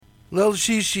Lil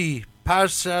Shishi,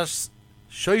 Parshas,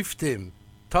 Shoftim,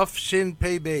 Tofshin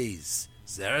Pei Beis,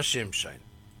 Zera Shimshon.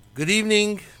 Good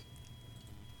evening.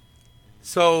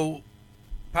 So,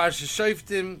 Parshas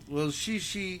Shoftim, Lil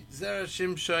Shishi, Zera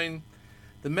Shimshon.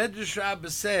 The Medrash Rabbah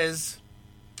says,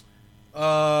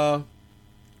 Kisavoy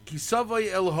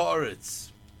El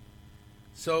Haaretz.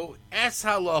 So, as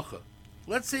halacha,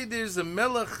 let's say there's a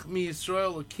Melech mi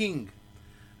Yisrael, a king,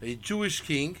 a Jewish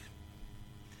king,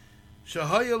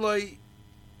 Shahayaloi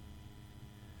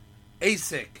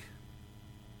Asek.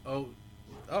 Oh,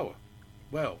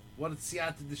 well, what a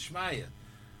siyata d'shmaya.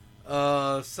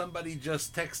 Somebody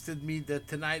just texted me that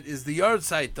tonight is the yard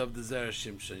site of the Zera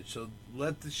Shimshon. So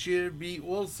let the shir be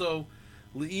also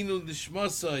le'inu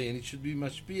d'shmasai, and it should be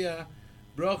mashpia,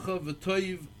 bracha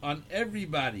v'toiv on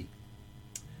everybody,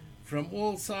 from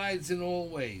all sides in all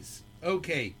ways.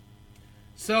 Okay,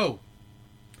 so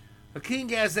a king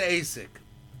has a Asek.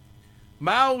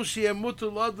 Can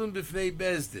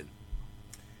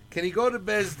he go to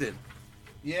Bezdin?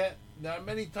 Yeah, there are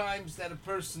many times that a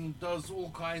person does all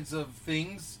kinds of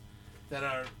things that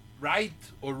are right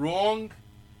or wrong,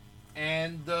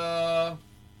 and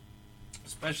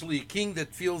especially a king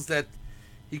that feels that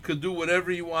he could do whatever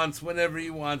he wants, whenever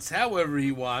he wants, however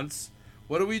he wants.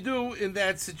 What do we do in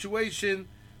that situation?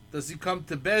 Does he come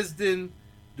to Bezdin?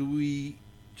 Do we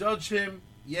judge him?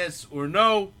 Yes or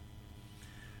no?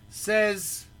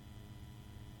 Says,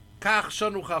 Kach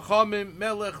shanu chachamim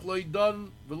melech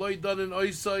loidan v'loidan in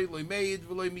oisai loimeid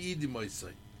v'loimeidim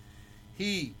oisai.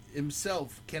 He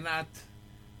himself cannot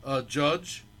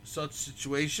judge such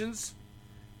situations.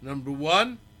 Number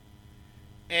one,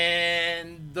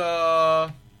 and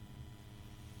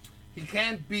he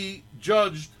can't be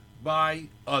judged by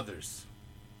others.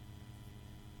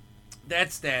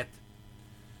 That's that.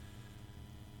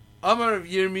 Amar of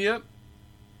Yirmiyah.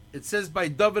 It says by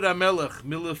David HaMelech,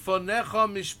 Milifonecha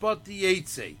Mishpati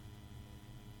Yetze.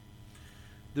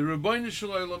 The Rebbeinu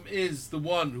Shel Olam is the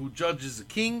one who judges a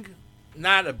king,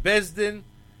 not a Bezdin.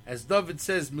 As David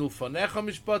says, Milfonecha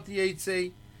Mishpati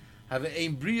Yetze. Have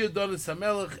ein Bria Donis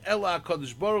HaMelech, Ela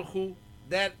HaKadosh Baruch Hu.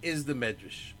 That is the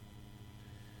Medrash.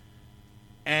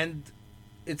 And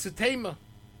it's a tema.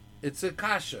 It's a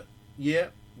kasha.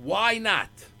 Yeah, why not?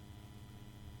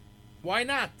 Why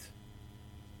not?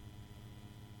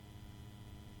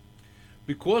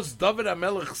 Because David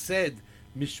HaMelech said,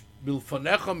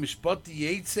 Milfonecha Mishpati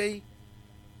Yetze.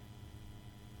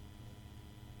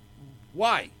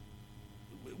 Why?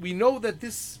 We know that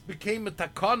this became a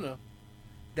takana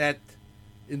that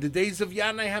in the days of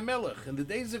Yanai HaMelech,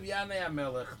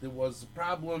 there was a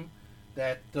problem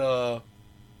that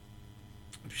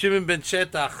Shimon ben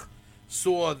Shetach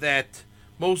saw that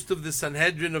most of the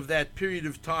Sanhedrin of that period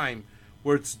of time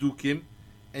were tzdukim,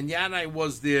 and Yanai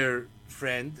was their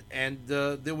friend, and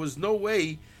there was no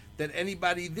way that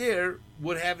anybody there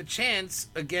would have a chance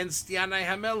against Yanai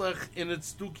HaMelech in a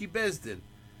tzduki Bezdin.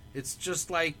 It's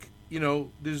just like,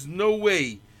 there's no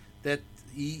way that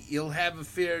he'll have a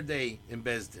fair day in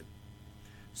Bezdin.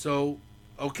 So,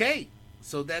 okay,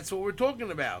 so that's what we're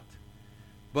talking about.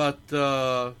 But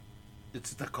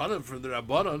it's a takana from the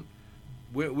Rabbanon.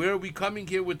 Where are we coming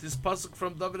here with this pasuk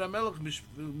from David HaMelech,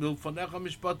 Milfonecha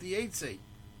Mishpati Yetze?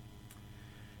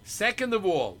 Second of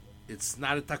all, it's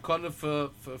not a takana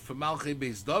for Malchei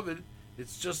Beis David.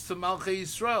 It's just for Malchei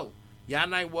Yisrael.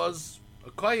 Yanai was a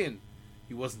kohen.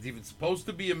 He wasn't even supposed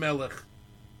to be a melech,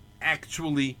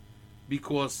 actually,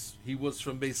 because he was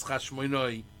from Beis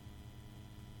Chashmonai.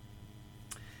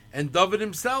 And David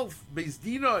himself, Beis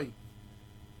Dinoi.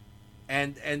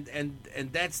 And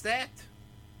that's that.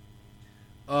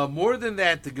 More than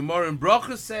that, the Gemara in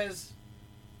Bracha says,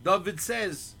 David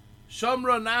says,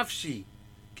 Shamra Nafshi,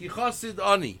 Ki Chosid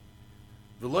Ani,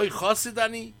 V'loi Chosid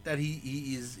Ani, that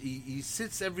he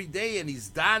sits every day and he's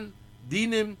dan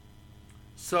dinim.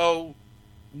 So,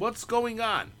 what's going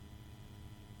on?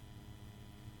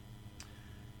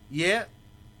 Yeah,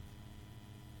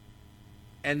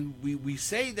 and we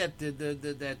say that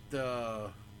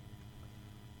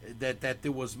that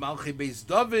there was Malchei Beis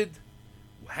David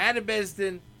who had a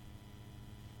Bezdin.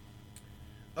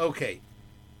 Okay.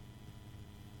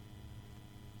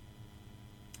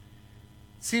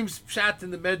 Seems Pshat in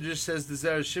the Medrash says the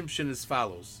Zera Shimshon as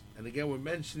follows. And again, we're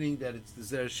mentioning that it's the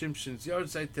Zera Shimshon's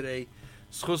yard site today.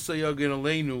 Schusa Yogin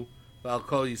Aleinu V'al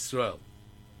Kol Yisrael.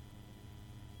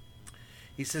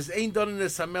 He says, Ein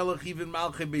Donenes HaMelech, even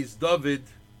Malchei Beis David,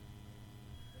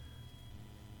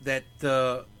 that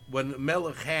when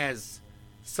Melech has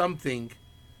something,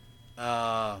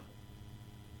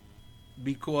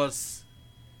 because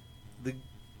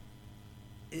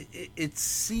it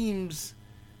seems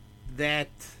that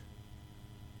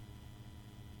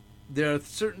there are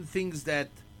certain things that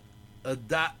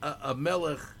a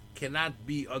melech cannot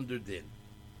be under din.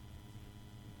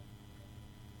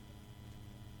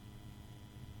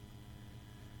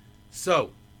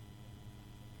 So,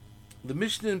 the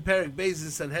Mishnah in Perek Beis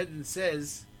in Sanhedrin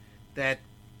says that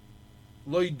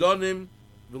loy donim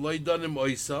v'loy donim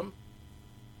oisam,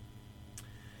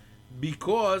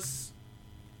 because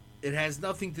it has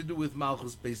nothing to do with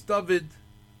Malchus Beis David,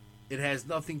 it has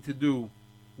nothing to do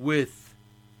with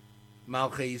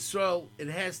Malchei Yisrael, it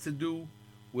has to do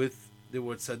with there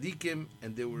were tzaddikim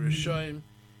and there were rishonim,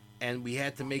 and we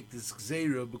had to make this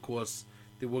Zera because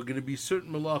there were going to be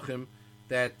certain malachim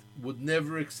that would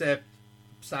never accept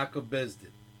psak of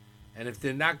Bezdin. And if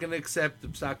they're not going to accept the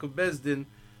psak of Bezdin,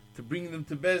 to bring them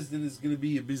to Bezdin is going to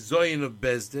be a bizoyin of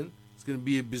Bezdin, it's going to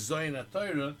be a bizoyin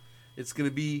atayra, it's going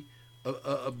to be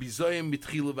a bizoyin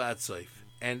mitchila v'atzoif.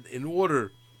 And in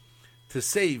order to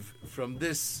save from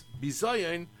this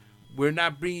bizoyin, we're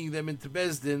not bringing them into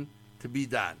Bezdin to be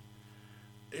done.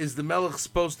 Is the melech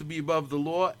supposed to be above the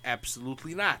law?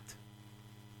 Absolutely not.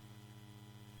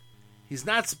 He's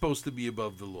not supposed to be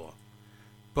above the law.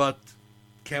 But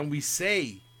can we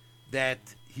say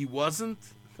that he wasn't?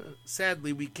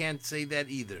 Sadly, we can't say that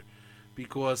either,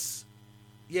 because,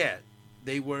 yeah,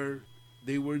 they were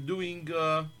doing,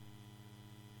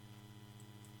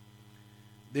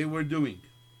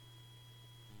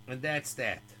 and that's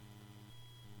that.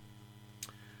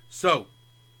 So,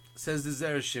 says the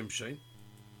Zera Shimshon,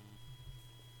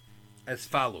 as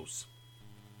follows: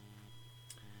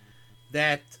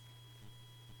 that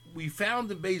we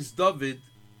found in Beis David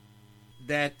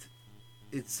that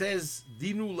it says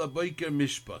Dinu Laboiker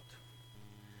Mishpat,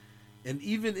 and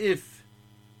even if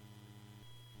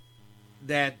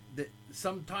that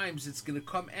sometimes it's going to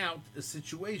come out a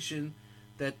situation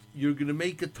that you're going to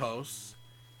make a toss,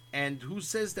 and who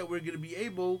says that we're going to be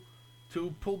able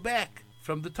to pull back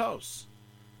from the toss?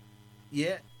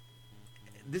 Yeah,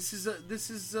 this is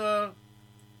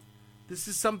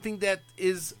something that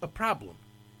is a problem.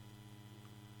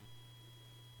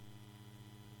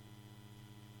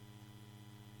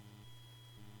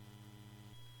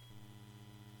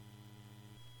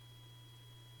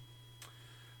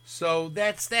 So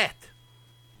that's that.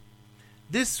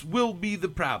 This will be the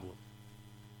problem.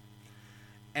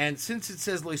 And since it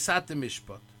says Loisate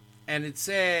Mishpat, and it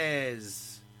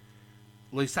says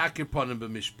Loisakir Ponim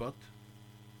B'Mishpat,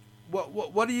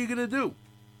 what are you going to do?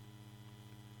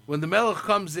 When the Melech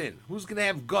comes in, who's going to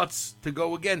have guts to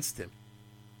go against him?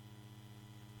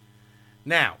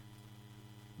 Now,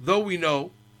 though we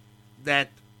know that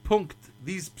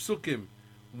these psukim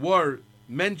were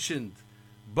mentioned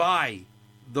by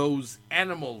those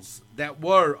animals that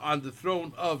were on the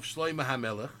throne of Shlomo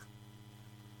HaMelech,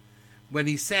 when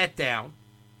he sat down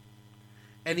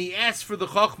and he asked for the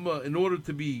Chokhmah in order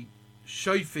to be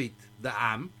Shofet the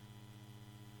Am,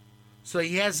 so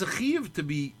he has a chiyuv to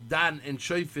be Dan and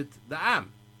Shofet the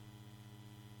Am.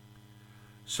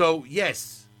 So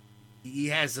yes, he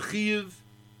has a chiyuv,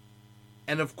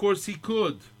 and of course he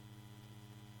could.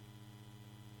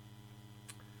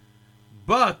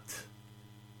 But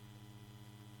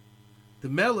the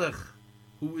Melech,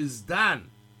 who is Dan,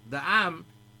 the Am,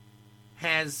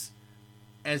 has,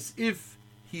 as if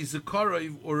he's a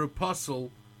Korev or apostle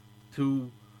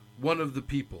to one of the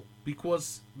people,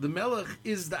 because the Melech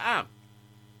is the Am.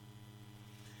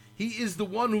 He is the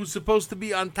one who's supposed to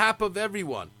be on top of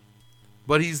everyone,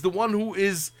 but he's the one who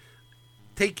is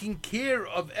taking care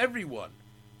of everyone.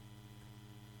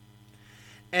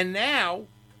 And now,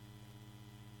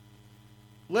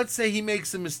 let's say he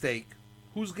makes a mistake.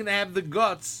 Who's going to have the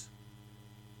guts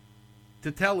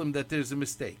to tell him that there's a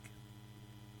mistake?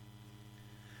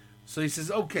 So he says,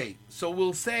 okay, so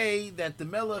we'll say that the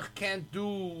Melech can't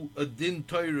do a din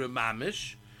Torah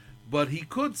mamish, but he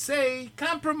could say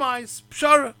compromise,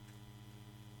 pshara.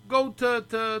 Go to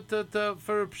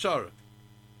for a pshara.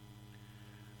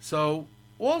 So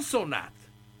also not,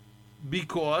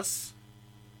 because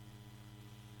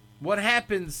what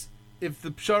happens if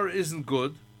the pshara isn't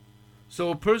good? So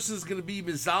a person is going to be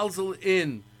mizalzel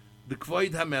in the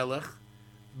Kvoid HaMelech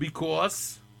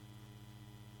because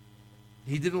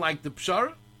he didn't like the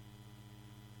pshara.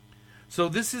 So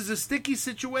this is a sticky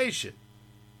situation.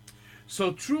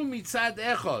 So true mitzad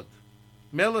echad,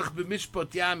 melech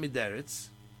b'mishpat yamideretz,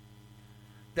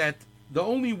 that the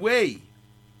only way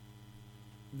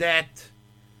that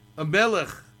a melech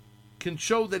can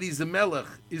show that he's a melech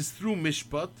is through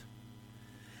mishpat,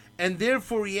 and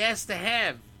therefore he has to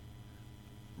have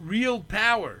real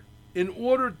power in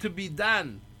order to be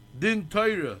done din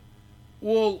Torah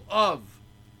all of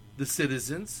the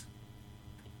citizens.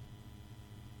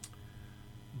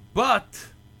 But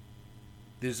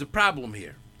there's a problem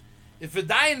here. If a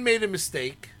dayan made a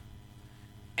mistake,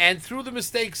 and through the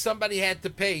mistake somebody had to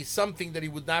pay something that he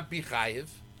would not be chayiv,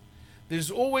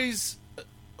 there's always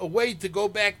a way to go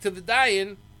back to the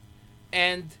dayan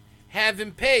and have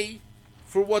him pay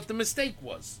for what the mistake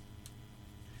was.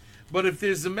 But if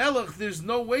there's a melech, there's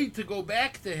no way to go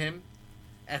back to him,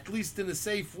 at least in a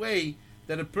safe way,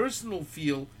 that a person will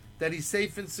feel that he's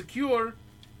safe and secure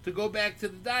to go back to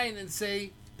the dayan and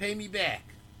say, pay me back.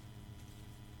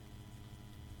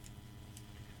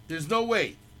 There's no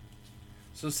way.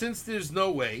 So since there's no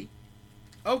way,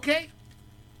 okay.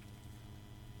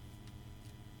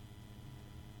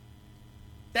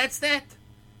 That's that.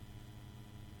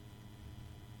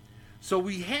 So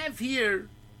we have here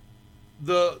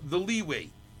the leeway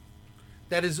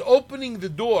that is opening the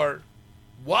door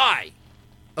why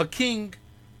a king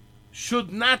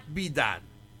should not be done.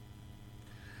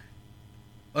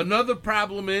 Another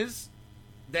problem is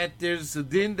that there's a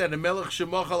din that a melech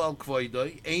shemochal al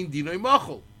kvoidoi ein dinoi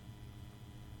mochel.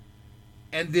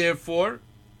 And therefore,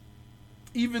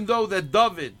 even though that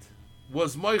David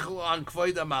was mochel on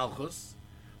kvoida malchus,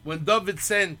 when David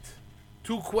sent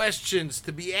 2 questions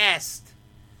to be asked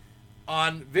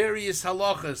on various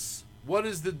halachas, what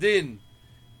is the din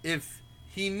if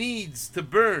he needs to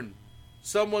burn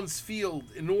someone's field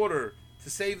in order to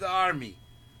save the army,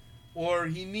 or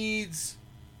he needs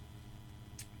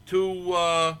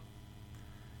to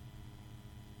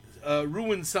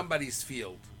ruin somebody's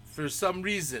field for some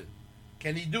reason,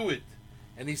 can he do it?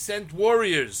 And he sent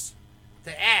warriors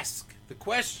to ask the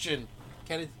question,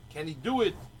 can he do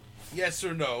it, yes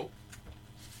or no?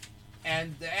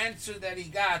 And the answer that he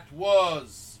got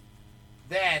was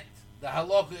that the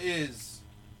halacha is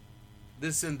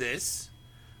this and this,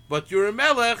 but you're a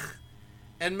melech,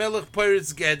 and melech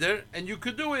peiritz geder, and you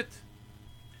could do it.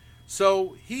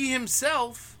 So he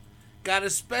himself got a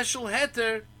special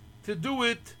heter to do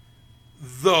it,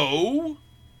 though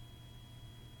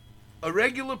a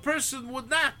regular person would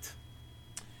not.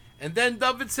 And then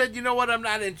David said, you know what, I'm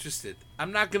not interested.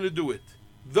 I'm not going to do it.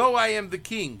 Though I am the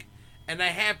king, and I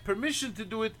have permission to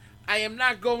do it, I am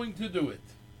not going to do it.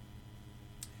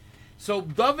 So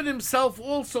David himself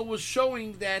also was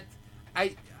showing that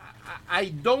I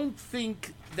don't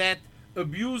think that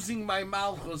abusing my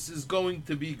malchus is going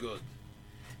to be good.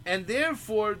 And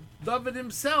therefore, David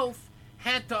himself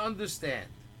had to understand.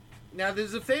 Now,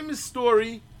 there's a famous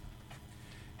story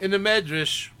in the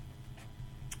Medrash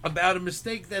about a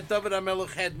mistake that David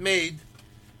HaMelech had made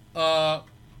in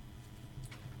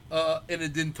a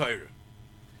Din Torah.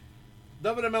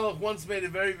 David HaMelech once made a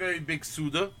very, very big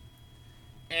Suda,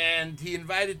 and he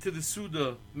invited to the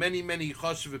Suda many, many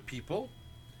Choshev people,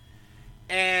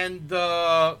 and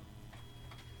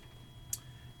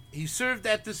he served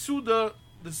at the Suda.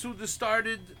 The Suda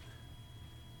started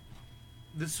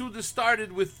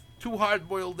with 2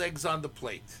 hard-boiled eggs on the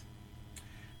plate.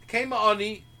 Came a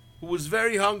Ani who was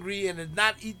very hungry and had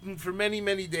not eaten for many,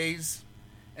 many days,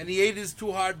 and he ate his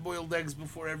 2 hard-boiled eggs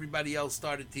before everybody else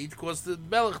started to eat, because the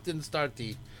Melech didn't start to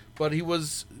eat, but he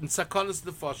was in Sakonis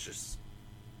Nefashis.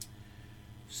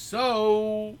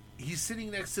 So he's sitting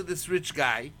next to this rich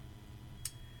guy,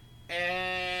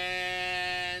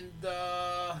 and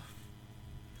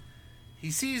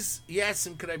he asks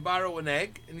him, could I borrow an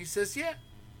egg? And he says, yeah.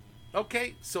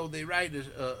 Okay, so they write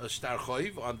a shtar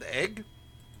choiv on the egg,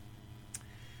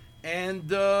 and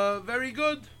very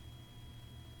good.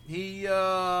 He,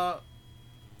 a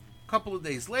couple of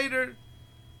days later,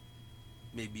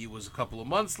 maybe it was a couple of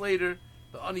months later,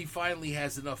 the Ani finally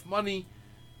has enough money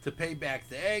to pay back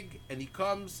the egg, and he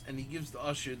comes and he gives the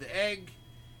usher the egg,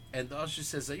 and the usher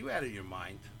says, are you out of your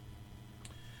mind?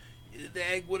 The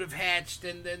egg would have hatched,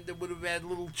 and then there would have had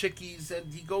little chickies,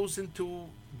 and he goes into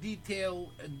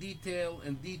detail and detail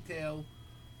and detail,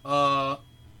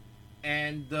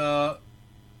 and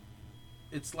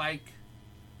it's like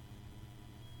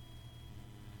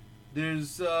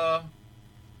there's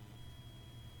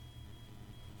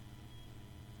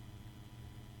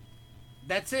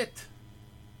that's it.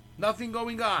 Nothing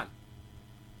going on.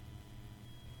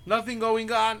 Nothing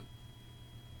going on.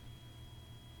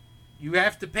 You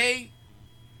have to pay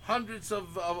hundreds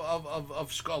of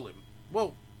shkolim.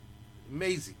 Whoa,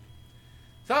 amazing.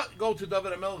 So go to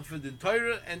David HaMelech for the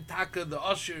Torah, and Taka the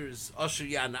usher is Usher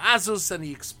Yan Azus, and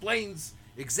he explains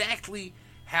exactly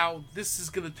how this is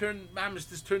going to turn. Mamish,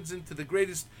 this turns into the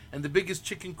greatest and the biggest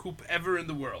chicken coop ever in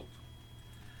the world.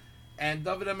 And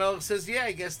David HaMelech says, yeah,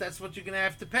 I guess that's what you're going to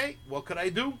have to pay. What could I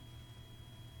do?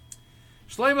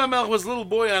 Shlomo HaMelech was a little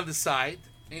boy on the side,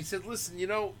 and he said, listen, you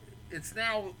know, it's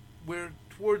now, we're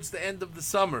towards the end of the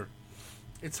summer.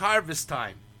 It's harvest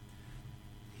time.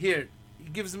 Here, He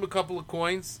gives him a couple of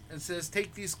coins and says,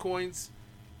 take these coins,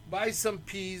 buy some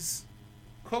peas,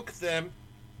 cook them.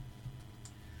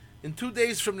 In 2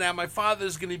 days from now, my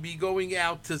father's going to be going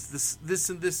out to this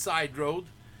and this side road.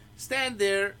 Stand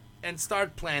there and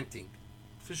start planting.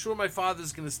 For sure my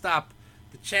father's going to stop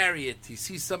the chariot. He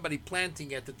sees somebody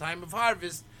planting at the time of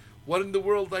harvest. What in the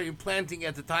world are you planting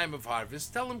at the time of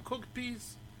harvest? Tell him cooked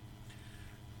peas.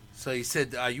 So he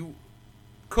said, are you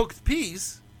cooked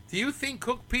peas? Do you think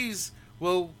cooked peas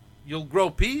you'll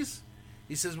grow peas?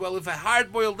 He says, well, if a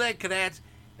hard-boiled egg could hatch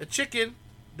a chicken,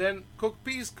 then cooked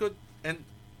peas could. And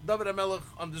David HaMelech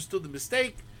understood the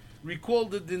mistake,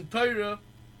 recalled it in Torah.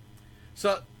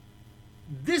 So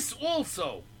this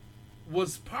also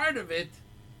was part of it,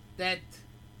 that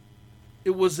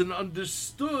it was an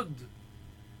understood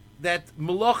that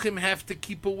Malachim have to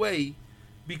keep away,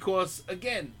 because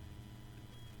again,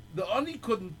 the Ani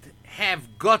couldn't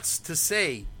have guts to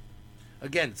say.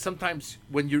 Again, sometimes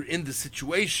when you're in the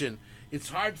situation, it's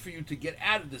hard for you to get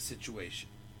out of the situation.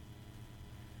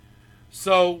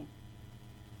 So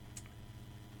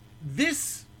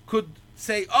this could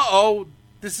say,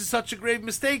 this is such a grave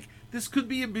mistake. This could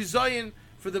be a bizayin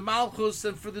for the Malchus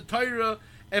and for the Torah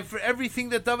and for everything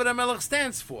that David HaMelech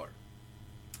stands for.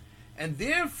 And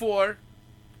therefore,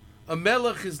 a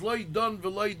melech is loy don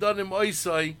v'loy donim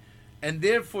oisai, and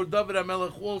therefore David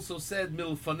HaMelech also said,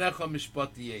 milfanecha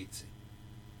mishpati yetzi.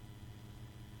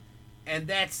 And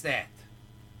that's that.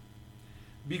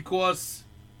 Because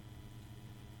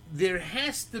there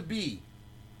has to be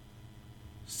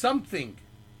something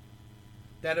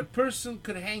that a person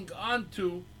could hang on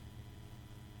to,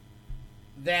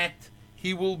 that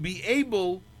he will be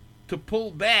able to pull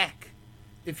back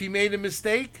if he made a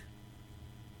mistake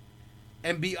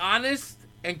and be honest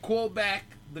and call back.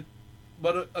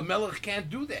 But a melech can't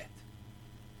do that.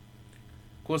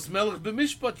 Of course, melech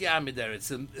b'mishpat yamider.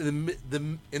 It's in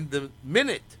the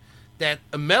minute that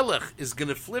a melech is going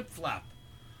to flip-flop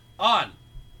on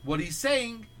what he's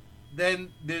saying,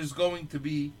 then there's going to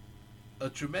be a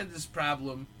tremendous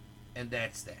problem, and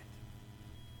that's that.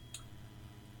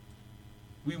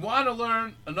 We want to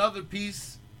learn another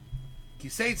piece.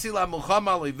 Kiseitzi la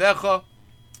mulchama leivecha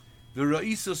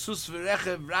v'ra'isa sus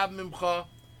v'rechev rab mimcha.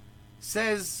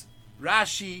 Says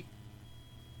Rashi,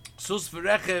 sus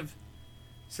v'rechev,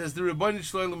 says the Rebbeinu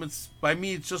Shloim, it's by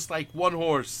me it's just like one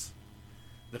horse.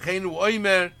 V'cheinu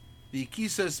oimer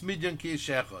v'ikisa es midyan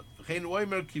ki'eshechot v'cheinu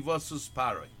oimer kivosus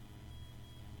paroi.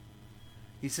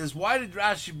 He says, why did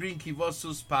Rashi bring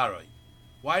kivosus paroi?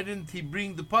 Why didn't he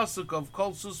bring the pasuk of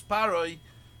kol sus paroi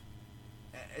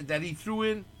that he threw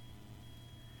in?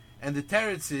 And the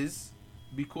teretz is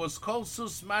because kol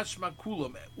sus mashma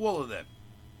kulam, all of them.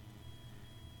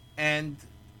 And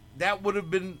that would have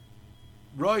been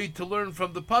roy to learn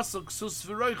from the pasuk sus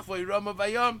v'roich v'yirama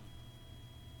vayam,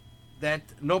 that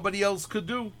nobody else could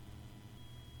do.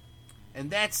 And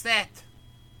that's that.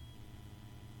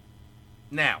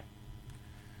 Now,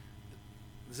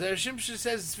 Zera Shimshon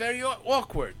says it's very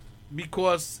awkward,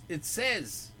 because it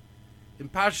says in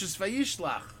Parshas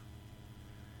Vayishlach,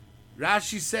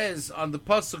 Rashi says on the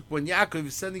pasuk when Yaakov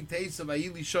is sending to Esav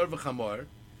Ayili Shor v'Chamor,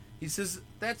 he says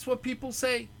that's what people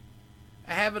say.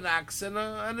 I have an ox and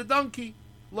a donkey,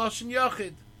 Loshen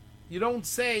Yochid. You don't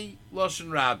say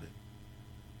Loshen Rabbi.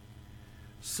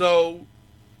 So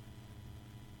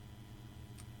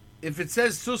if it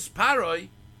says Sus Paroi,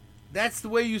 that's the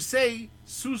way you say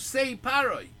Susei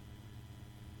Paroi.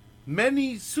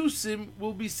 Many Susim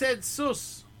will be said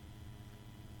Sus.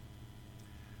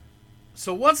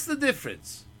 So what's the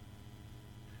difference?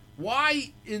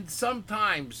 Why in some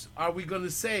times are we going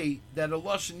to say that a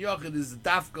Loshen Yochid is a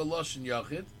Dafka Loshen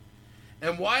Yochid?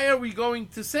 And why are we going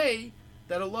to say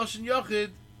that a Loshen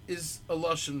Yochid is a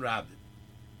Loshen Rabbi?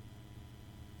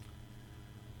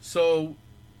 So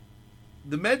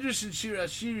the Medrash in Shir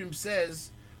Hashirim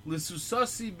says,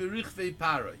 L'susasi berichvei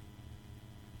paroi.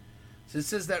 So it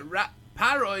says that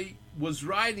Paroi was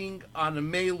riding on a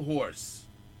male horse.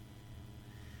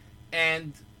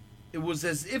 And it was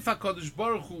as if HaKadosh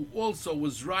Baruch Hu also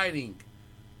was riding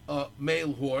a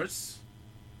male horse.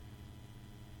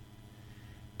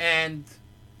 And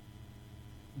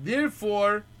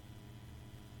therefore,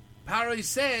 Paroi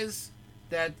says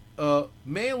that a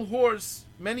male horse,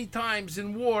 many times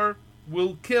in war,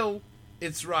 will kill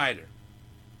its rider.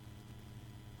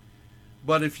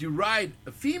 But if you ride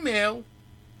a female,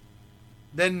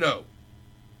 then no.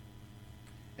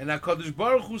 And HaKadosh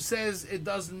Baruch Hu says it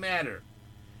doesn't matter.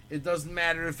 It doesn't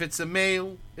matter if it's a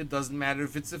male. It doesn't matter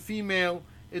if it's a female.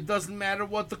 It doesn't matter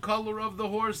what the color of the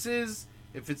horse is.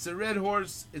 If it's a red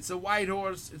horse, it's a white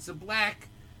horse, it's a black,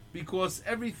 because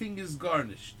everything is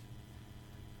garnished.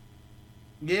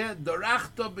 Yeah,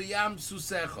 dorachta b'yam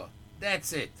susecha.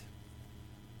 That's it.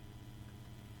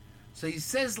 So he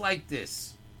says like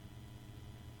this.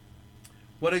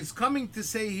 What he's coming to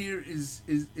say here is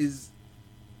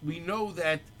we know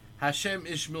that Hashem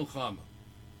ish milchama.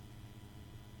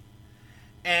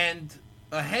 And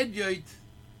a hedyot,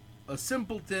 a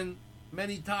simpleton,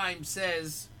 many times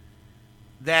says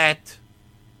that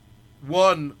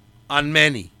one on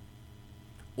many,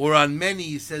 or on many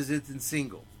he says it in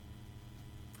single.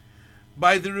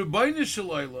 By the Rebbeinu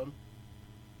Shalom,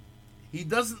 he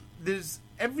doesn't. There's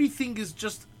everything is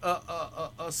just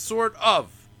a sort of.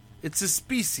 It's a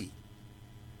species.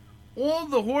 All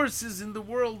the horses in the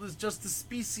world is just a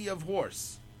species of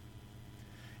horse.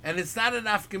 And it's not an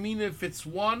afkamina if it's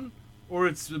one or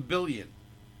it's a billion.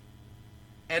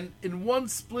 And in one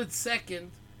split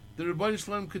second, the Rebbeinu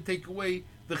Shalom could take away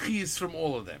the chiyus from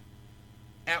all of them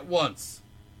at once.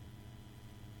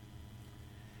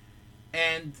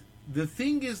 And the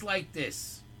thing is like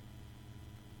this.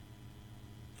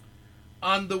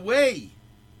 On the way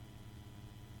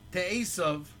to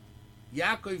Esav,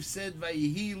 Yaakov said,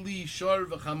 "Vayihi li shor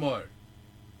v'chamor."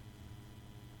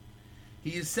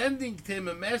 He is sending to him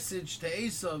a message to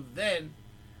Esav. Then,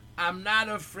 I'm not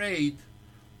afraid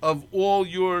of all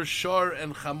your shor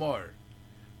and chamor,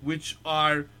 which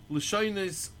are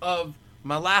lashonis of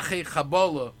malachi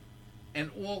chabola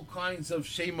and all kinds of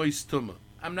shemois tumah.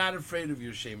 I'm not afraid of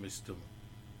your shemois tumah.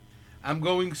 I'm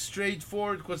going straight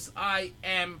forward because I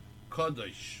am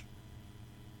kadosh.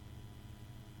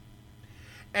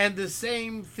 And the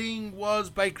same thing was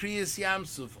by Kriyas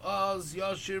Yamsuf. Oz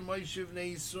Yashir Moshe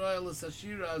Vnei Yisrael Es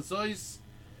Ashira Azois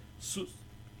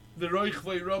the Roich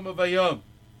Vayroma Vayom.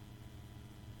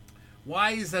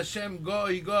 Why is Hashem go?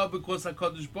 Because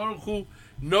HaKadosh Baruch Hu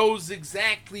knows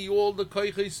exactly all the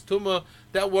koiches tumah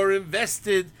that were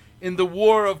invested in the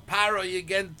war of Parai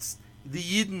against the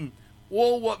Yidden.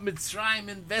 All what Mitzrayim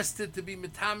invested to be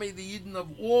mitame the Yidden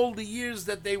of all the years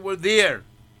that they were there.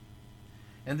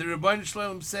 And the Rebbeinu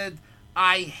Shalom said,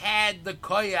 I had the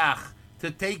koyach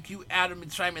to take you out of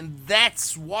Mitzrayim. And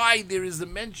that's why there is a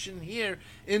mention here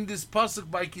in this pasuk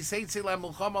by Kiseitze la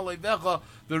Milchama Leivecha,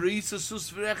 V'reisa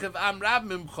sus v'rechev am rab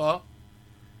mimcha.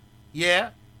 Yeah,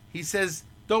 he says,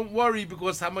 don't worry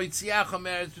because Hamoitziach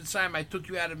Meretz Mitzrayim, I took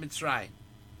you out of Mitzrayim.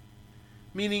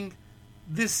 Meaning,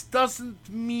 this doesn't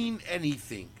mean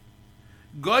anything.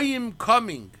 Goyim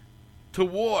coming to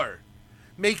war,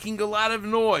 making a lot of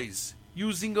noise,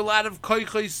 using a lot of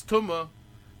koiches tumah,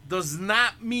 does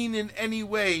not mean in any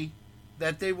way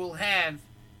that they will have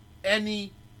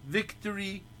any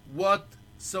victory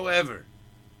whatsoever.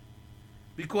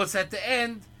 Because at the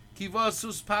end,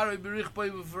 kivasus paroi berich boi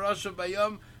v'farashav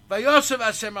bayom vayoshev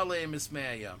Hashem aleim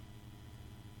esme'ayam.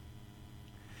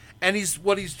 And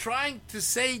what he's trying to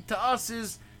say to us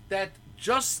is that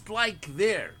just like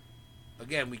there,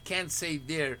 again, we can't say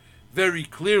there very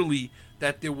clearly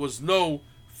that there was no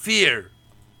fear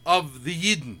of the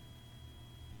Yidden.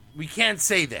 We can't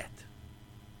say that.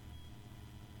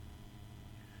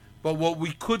 But what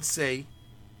we could say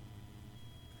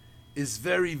is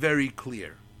very, very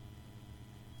clear.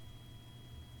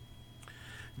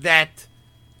 That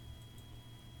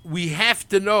we have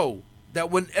to know that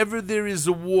whenever there is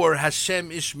a war,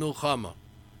 Hashem ish milchama.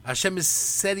 Hashem is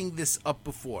setting this up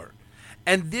before.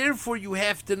 And therefore you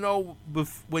have to know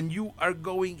when you are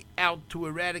going out to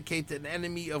eradicate an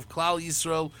enemy of Klal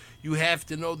Yisrael, you have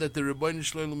to know that the Rebbeinu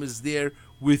Shalom is there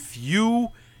with you.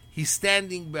 He's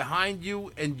standing behind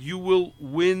you and you will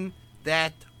win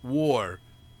that war.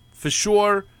 For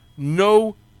sure,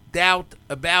 no doubt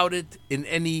about it in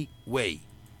any way.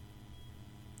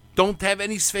 Don't have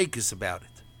any sfeikus about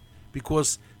it,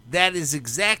 because that is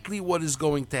exactly what is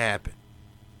going to happen.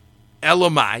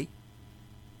 Elamai,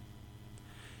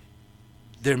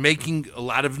 they're making a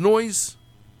lot of noise,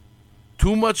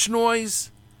 too much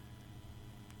noise.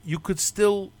 You could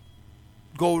still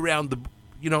go around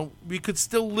we could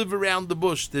still live around the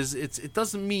bush. It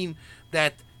doesn't mean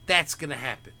that that's going to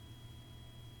happen,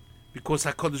 because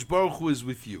HaKadosh Baruch Hu is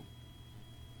with you.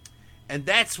 And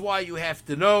that's why you have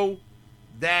to know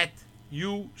that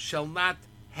you shall not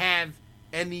have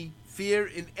any fear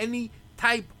in any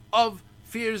type of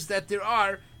fears that there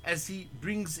are, as he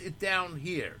brings it down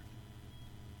here.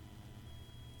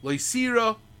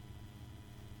 Loisira,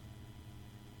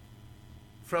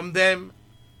 from them,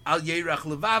 al yerach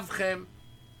levavchem,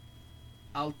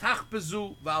 al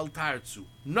tachpezu v'al tartzu.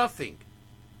 Nothing.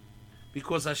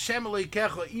 Because Hashem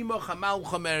Elokecha imoch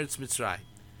hamalcha meretz Mitzrayim.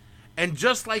 And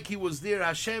just like he was there,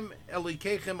 Hashem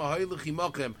Elokechem ahoylech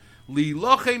imochem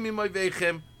lilochem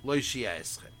imoyvechem lo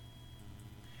yishiaeschem.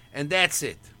 And that's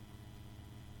it.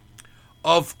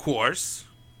 Of course,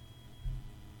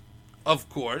 of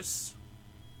course,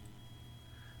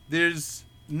 there's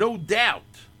no doubt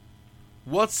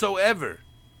whatsoever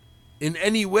in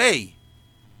any way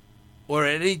or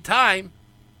at any time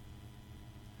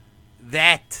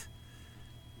that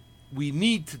we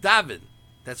need to daven.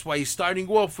 That's why he's starting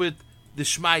off with the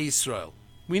Shema Yisrael.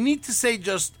 We need to say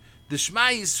just the Shema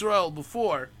Yisrael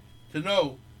before to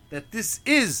know that this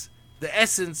is the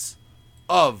essence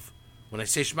of, when I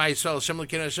say Shema Yisrael, Hashem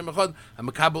Elokeinu Hashem Echad, I'm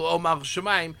Makabel O Malchus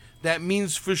Shemaim, that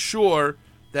means for sure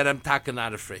that I'm taka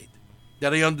not afraid,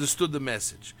 that I understood the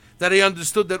message, that I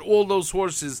understood that all those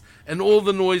horses and all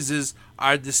the noises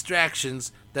are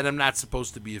distractions that I'm not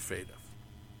supposed to be afraid of.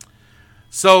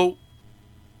 So,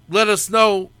 let us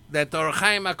know that the Orach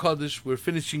Chaim HaKadosh, we're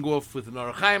finishing off with an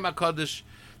Orach Chaim HaKadosh,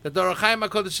 that the Orach Chaim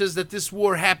HaKadosh says that this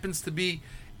war happens to be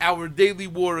our daily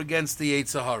war against the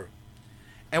Yetzer Hara.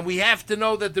 And we have to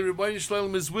know that the Rebbeinu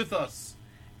Shalom is with us.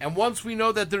 And once we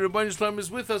know that the Rebbeinu Shalom is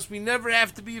with us, we never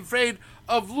have to be afraid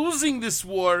of losing this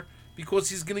war, because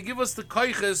he's going to give us the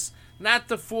koiches not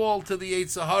to fall to the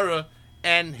Yetzer Hara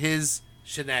and his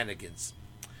shenanigans.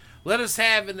 Let us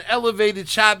have an elevated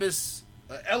Shabbos,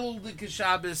 Elul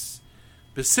Shabbos,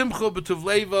 B'simcha B'tuv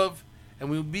Levav, and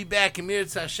we'll be back in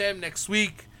Mirz Hashem next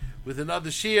week with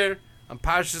another shir on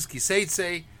Parshas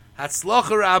Kiseitze.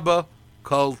 Hatzlacha Rabba,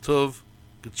 Kol Tov,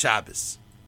 Good Shabbos.